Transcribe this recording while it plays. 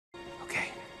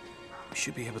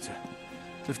should be able to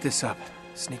lift this up,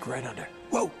 sneak right under.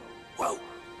 Whoa! Whoa!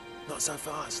 Not so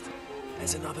fast.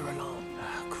 There's another alarm.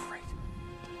 Ah, great.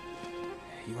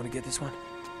 You want to get this one?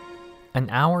 An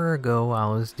hour ago, I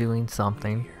was doing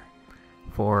something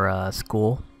for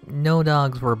school. No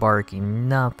dogs were barking,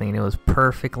 nothing. It was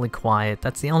perfectly quiet.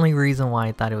 That's the only reason why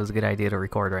I thought it was a good idea to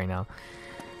record right now.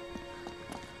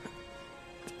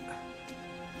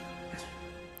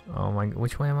 Oh my,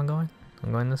 which way am I going?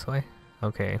 I'm going this way?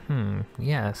 Okay,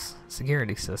 yes.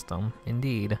 Security system,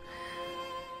 indeed.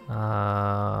 You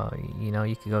know,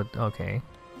 you could go, okay.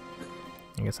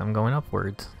 I guess I'm going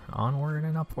upwards. Onward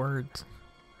and upwards.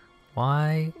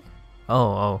 Why?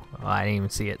 Oh, I didn't even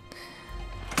see it.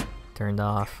 Turned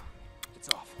off. It's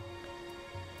off.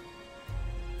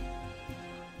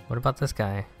 What about this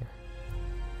guy?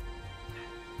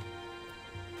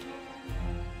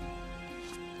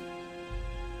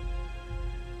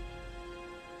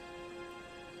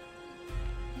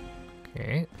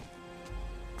 Okay.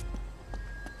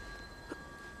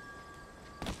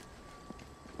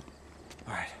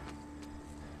 All right.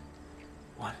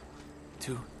 1,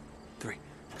 2, 3.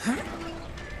 All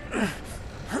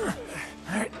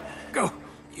right, go.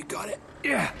 You got it.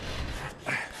 Yeah.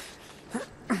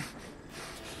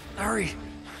 Hurry.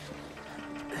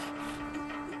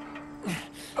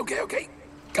 Okay.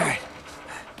 All right.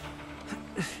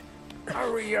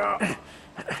 Hurry up.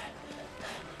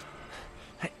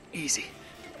 Easy.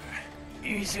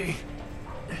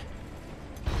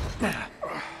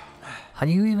 How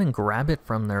do you even grab it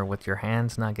from there with your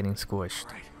hands not getting squished?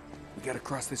 Right. We gotta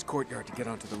cross this courtyard to get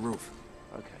onto the roof.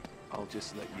 Okay, I'll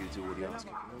just let you do all the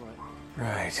asking.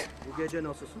 Right. Bu gece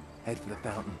nasılsın? Head for the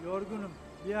fountain. Yorgunum.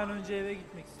 Bir an önce eve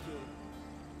gitmek istiyorum.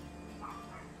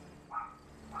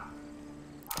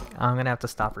 I'm gonna have to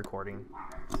stop recording.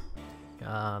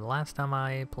 Last time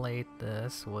I played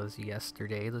this was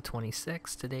yesterday, the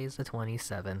 26th. Today's the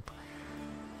 27th.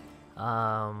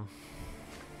 I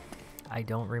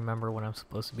don't remember what I'm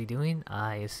supposed to be doing.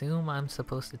 I assume I'm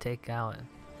supposed to take out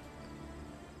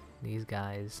these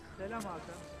guys. Selam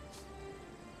Hakan.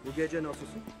 Bu gece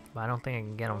nasılsın? But I don't think I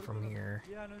can get them from here.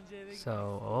 Bir an önce eve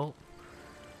So, oh.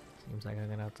 Seems like I'm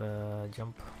gonna have to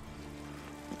jump.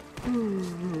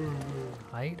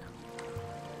 Hide.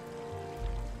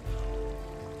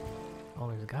 Oh,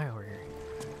 there's a guy over here.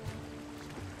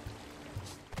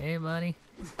 Hey, buddy.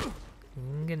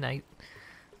 Good night.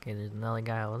 Okay, there's another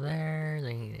guy over there.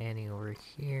 There's Annie over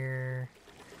here.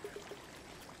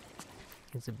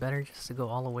 Is it better just to go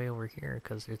all the way over here?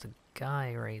 Because there's a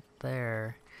guy right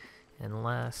there.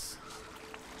 Unless...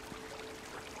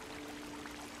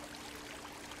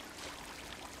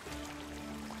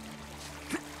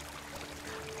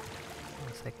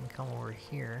 I can come over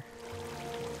here.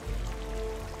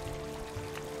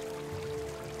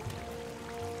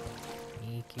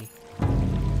 Sneaky.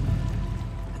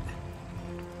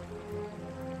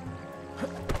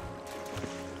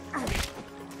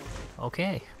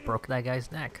 Okay, broke that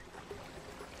guy's neck.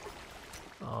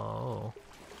 Oh.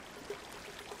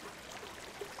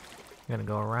 I'm gonna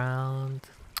go around.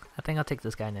 I think I'll take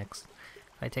this guy next.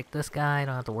 If I take this guy, I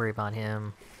don't have to worry about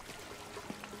him.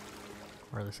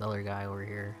 Or this other guy over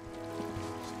here.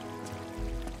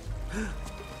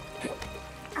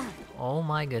 Oh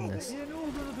my goodness. ne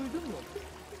olduğunu duydun mu?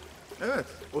 Evet,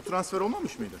 o transfer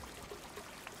olmamış mıydı?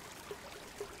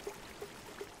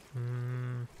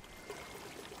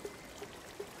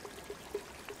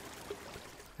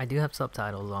 I do have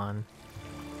subtitles on.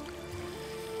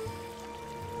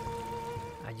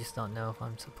 I just don't know if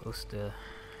I'm supposed to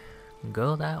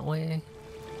go that way.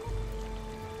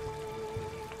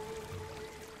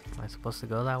 Am I supposed to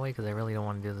go that way? Because I really don't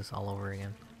want to do this all over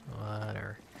again.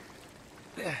 Whatever.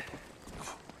 Is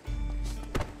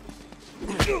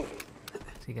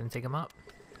he gonna take him up?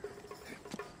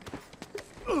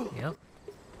 Yep.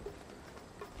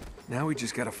 Now we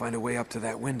just gotta find a way up to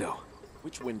that window.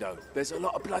 Which window? There's a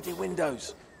lot of bloody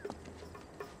windows.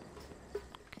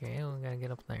 Okay, we gotta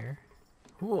get up there.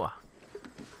 Ooh.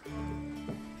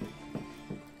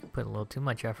 Put a little too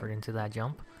much effort into that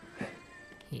jump.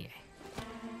 Yeah.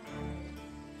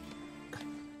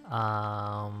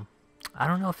 I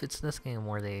don't know if it's this game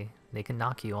where they can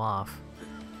knock you off.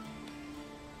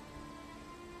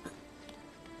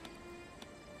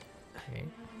 Okay.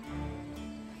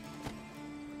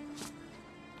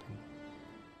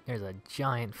 There's a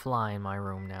giant fly in my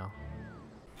room now.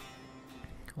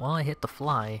 Well, I hit the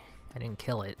fly. I didn't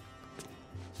kill it.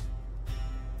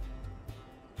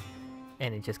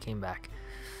 And it just came back.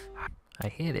 I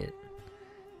hit it.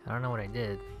 I don't know what I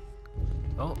did.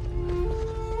 Oh.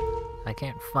 I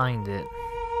can't find it.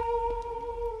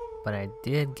 But I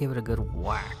did give it a good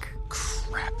whack.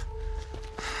 Crap.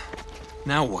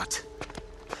 Now what?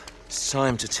 It's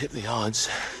time to tip the odds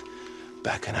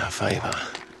back in our favor.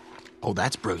 Oh,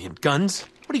 that's brilliant. Guns?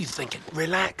 What are you thinking?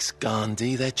 Relax,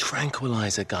 Gandhi. They're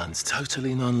tranquilizer guns,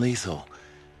 totally non-lethal.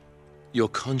 Your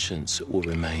conscience will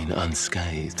remain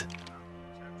unscathed.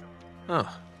 Oh,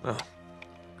 well,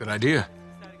 good idea.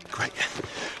 Great.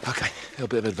 Okay, a little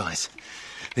bit of advice.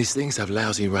 These things have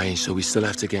lousy range, so we still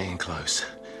have to get in close.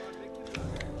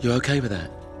 You okay with that?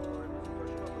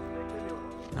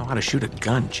 Know how to shoot a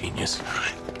gun, genius.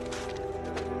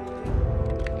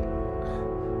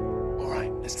 All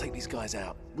right, let's take these guys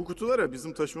out. Bu kutulara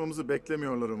bizim taşımamızı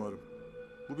beklemiyorlar umarım.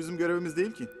 Bu bizim görevimiz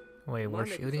değil ki. Wait,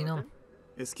 we're shooting them?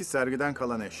 Eski sergiden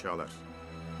kalan eşyalar.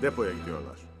 Depoya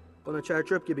gidiyorlar. Bana çer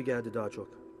çöp gibi geldi daha çok.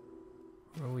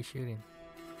 Where are we shooting?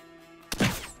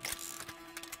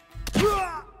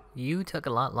 You took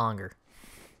a lot longer.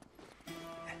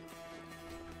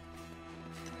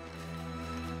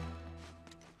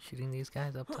 Shooting these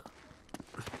guys up top.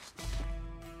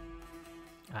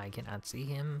 I cannot see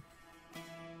him.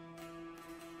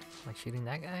 Am I shooting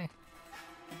that guy?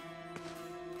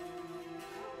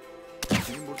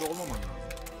 Senin burada olmaman lazım.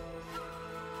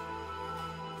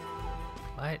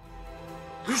 What?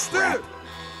 Düştü!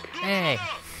 Hey!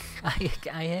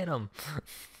 I hit him.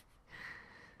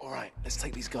 All right, let's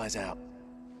take these guys out.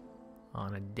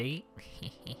 On a date?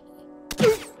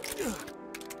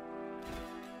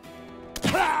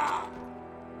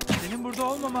 Senin burada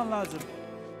olmaman lazım.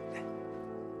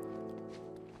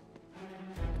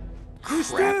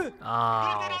 Düştü!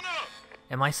 Oh.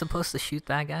 Am I supposed to shoot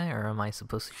that guy or am I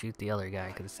supposed to shoot the other guy?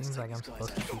 Because it seems like I'm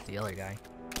supposed to shoot the other guy.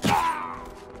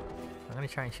 I'm gonna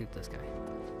try and shoot this guy.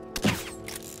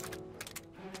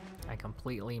 I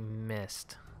completely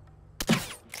missed.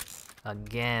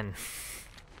 Again.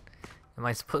 Am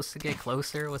I supposed to get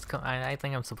closer? I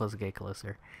think I'm supposed to get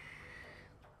closer.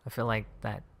 I feel like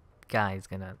that guy's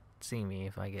gonna see me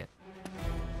if I get...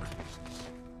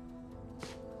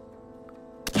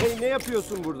 Hey, ne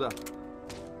yapıyorsun burada?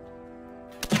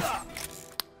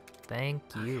 Thank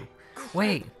you.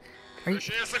 Wait, are you...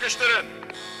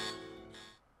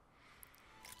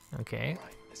 Okay.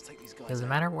 Let's take these guys Does it out.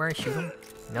 matter where I shoot him?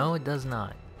 No, it does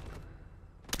not.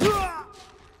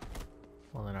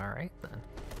 Well then, alright then.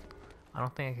 I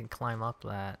don't think I can climb up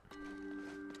that.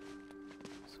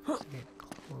 Supposed to get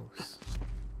close.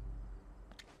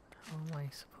 How am I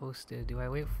supposed to? Do I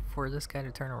wait for this guy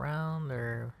to turn around,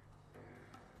 or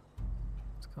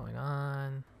what's going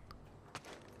on?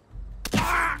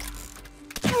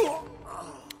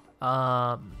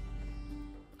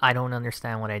 I don't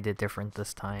understand what I did different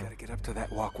this time Gotta get up to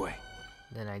that walkway.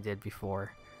 than I did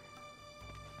before.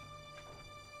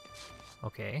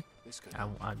 Okay. This guy.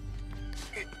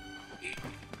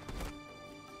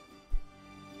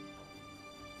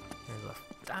 There's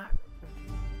a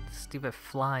stupid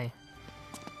fly.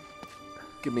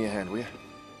 Give me a hand, will you?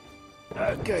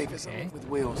 Okay, for something with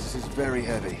wheels, this is very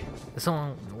heavy. This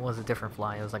one was a different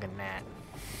fly. It was like a gnat.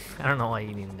 I don't know why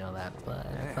you need to know that, but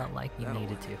I felt like you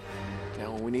needed to.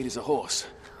 Now all we need is a horse.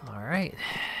 Alright.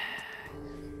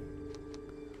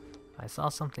 I saw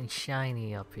something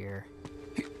shiny up here.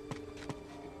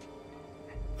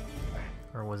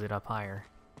 Or was it up higher?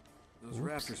 Those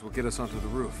rafters will get us onto the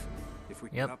roof. If we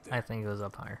can get Yep, up there. I think it was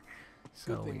up higher.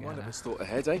 So Good we thing one gotta... of us thought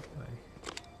ahead, eh?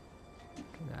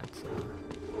 That's,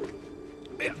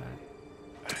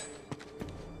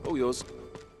 All yours.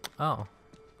 oh,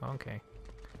 okay.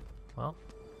 Well.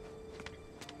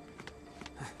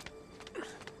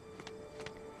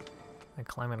 I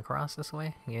climbing across this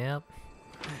way? Yep.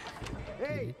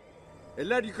 Hey!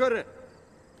 Eller yukarı!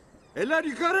 Eller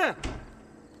yukarı!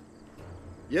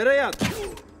 Yere yat!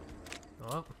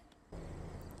 Oh.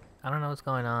 I don't know what's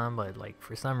going on, but like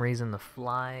for some reason the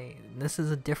fly... This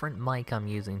is a different mic I'm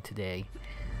using today.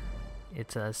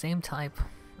 It's the same type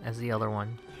as the other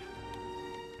one.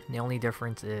 The only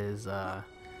difference is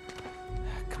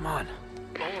Come on.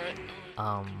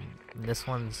 this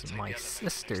one's my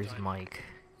sister's mic,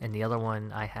 and the other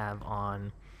one I have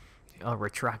on a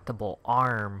retractable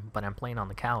arm, but I'm playing on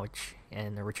the couch,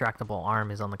 and the retractable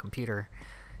arm is on the computer,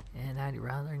 and I'd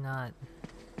rather not,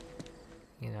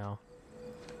 you know,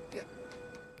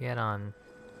 get on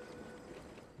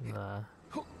the...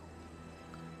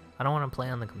 I don't want to play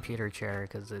on the computer chair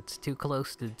because it's too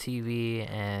close to the TV,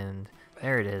 and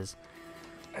there it is.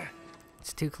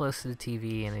 It's too close to the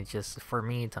TV, and it just, for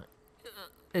me,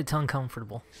 it's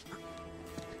uncomfortable.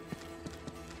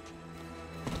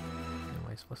 Am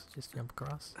I supposed to just jump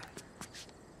across?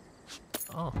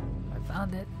 Oh, I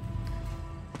found it.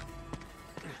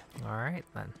 Alright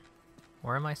then.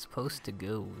 Where am I supposed to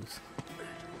go?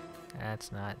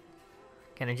 That's not...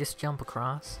 Can I just jump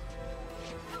across?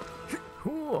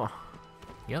 Ooh.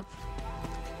 Yep.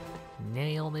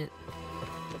 Nailed it.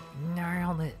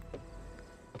 Nailed it.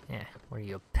 Yeah, what are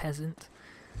you, a peasant?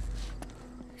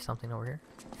 There's something over here.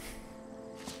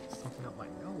 Something up my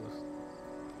nose.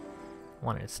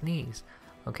 Wanted to sneeze.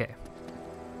 Okay.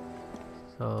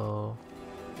 So...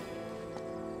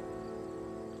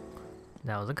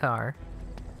 that was a car.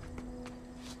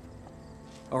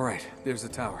 Alright, there's the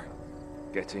tower.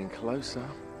 Getting closer.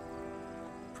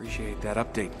 Appreciate that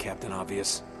update, Captain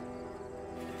Obvious.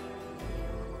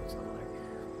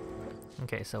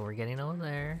 Okay, so we're getting over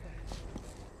there.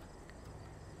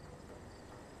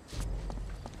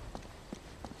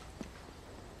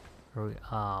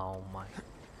 Oh my.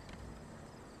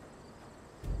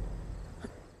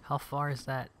 How far is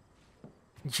that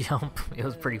jump? It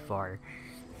was pretty far.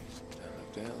 Don't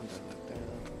look down, don't look down.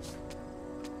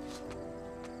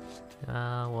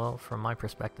 Well, from my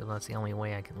perspective, that's the only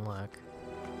way I can look.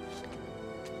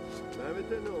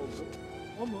 Mehmet'e ne oldu?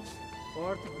 O mu? O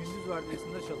artık gündüz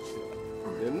vardiyasında çalışıyor.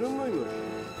 Memnun muymuş?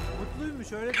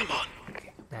 Mutluymuş öyle dedi.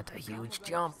 That's a huge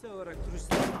jump. Kişisel olarak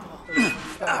turistlerin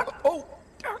atlamasını Oh,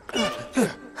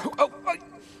 I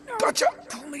gotcha.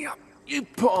 Pull me up. You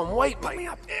put on weight, mate. Pull me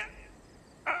up.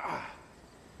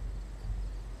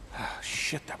 Oh,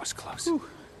 shit, that was close. All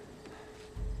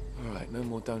right, no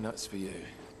more donuts for you.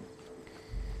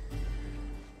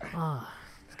 Ah,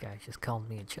 this guy just called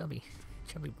me a chubby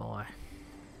boy.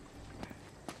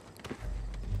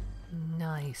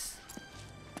 Nice.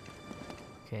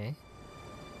 Okay.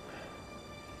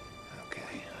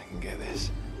 Okay, I can get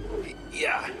this.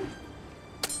 Yeah.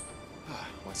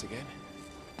 Once again,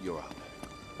 you're up.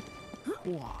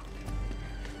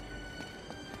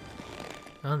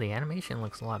 Oh, the animation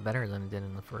looks a lot better than it did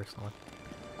in the first one.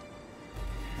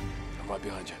 I'm right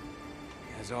behind you.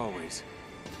 As always.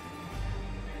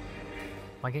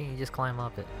 Why can't you just climb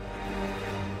up it?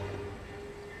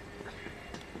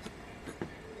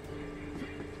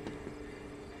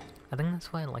 I think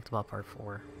that's what I liked about part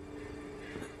 4.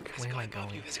 There's a guy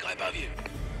above you. There's a guy above you.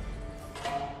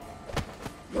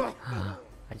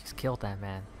 I just killed that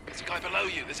man. There's a guy below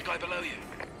you. There's a guy below you.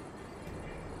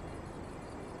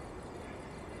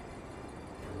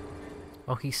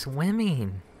 Oh, he's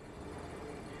swimming!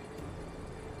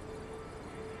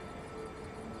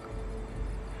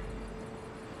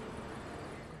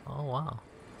 Oh, wow.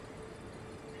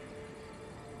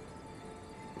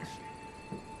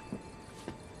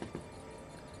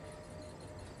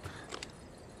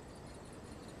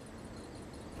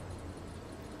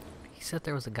 He said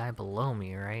there was a guy below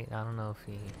me, right? I don't know if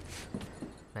he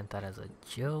meant that as a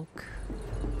joke.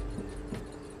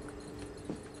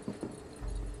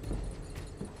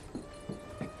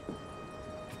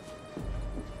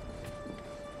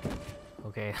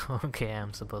 Okay, okay,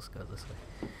 I'm supposed to go this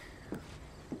way.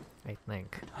 I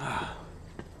think.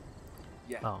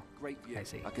 Yeah. Oh, Great view. I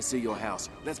see. I can see your house.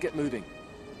 Let's get moving.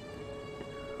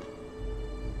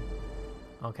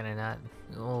 Oh, can I not?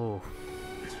 Oh.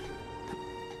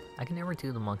 I can never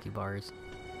do the monkey bars.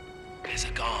 There's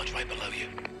a guard right below you.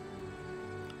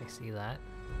 I see that.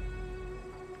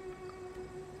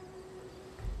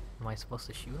 Am I supposed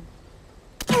to shoot him?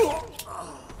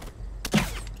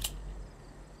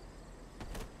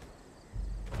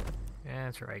 Yeah,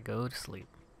 that's right, go to sleep.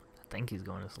 I think he's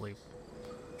going to sleep.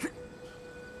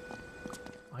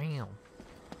 Bam!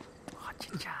 Oh,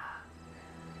 cha-cha.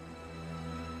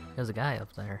 There's a guy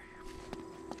up there.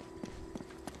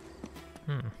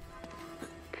 And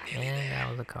that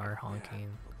was a car honking.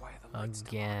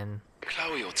 Again.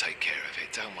 Chloe will take care of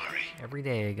it, don't worry. Every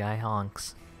day a guy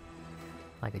honks.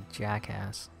 Like a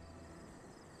jackass.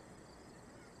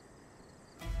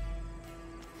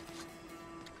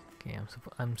 Okay,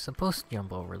 I'm supposed to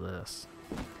jump over this.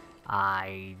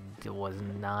 I was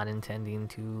not intending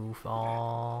to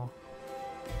fall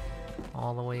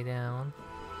all the way down.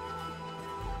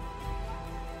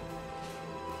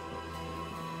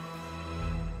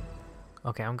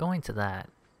 Okay, I'm going to that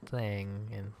thing,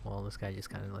 and well, this guy just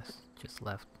kind of just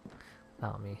left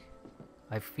without me.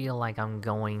 I feel like I'm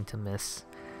going to miss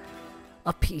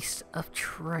a piece of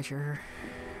treasure.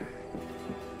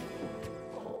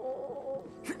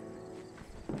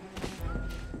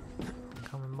 I'm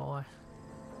coming, boy.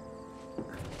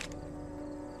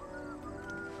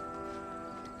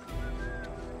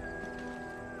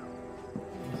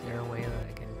 Is there a way that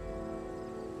I can...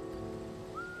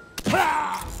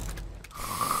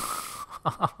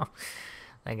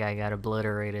 That guy got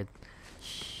obliterated.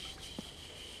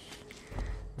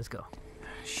 Let's go.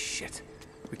 Shit.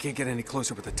 We can't get any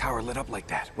closer with the tower lit up like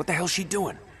that. What the hell's she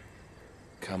doing?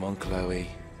 Come on, Chloe.